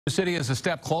The city is a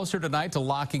step closer tonight to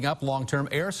locking up long-term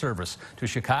air service to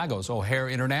Chicago's O'Hare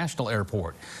International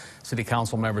Airport. City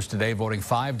council members today voting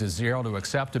 5-0 to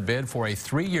accept a bid for a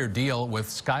 3-year deal with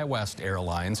SkyWest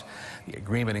Airlines. The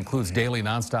agreement includes daily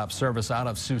nonstop service out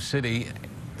of Sioux City.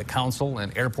 The council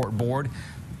and airport board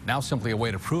now simply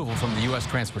await approval from the U.S.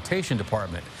 Transportation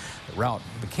Department. The route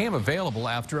became available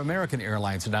after American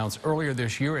Airlines announced earlier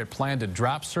this year it planned to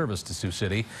drop service to Sioux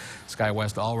City.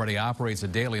 SkyWest already operates a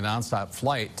daily nonstop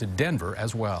flight to Denver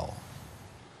as well.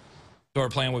 So our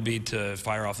plan would be to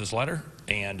fire off this letter,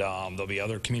 and there'll be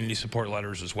other community support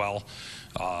letters as well.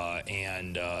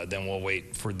 Then we'll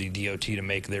wait for the DOT to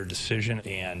make their decision,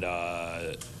 and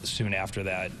soon after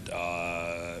that,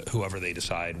 whoever they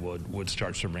decide would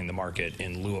start serving the market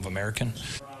in lieu of American.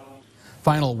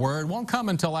 Final word won't come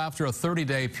until after a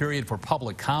 30-day period for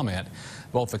public comment.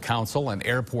 Both the council and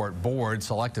airport board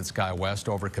selected SkyWest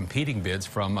over competing bids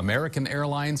from American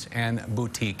Airlines and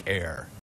Boutique Air.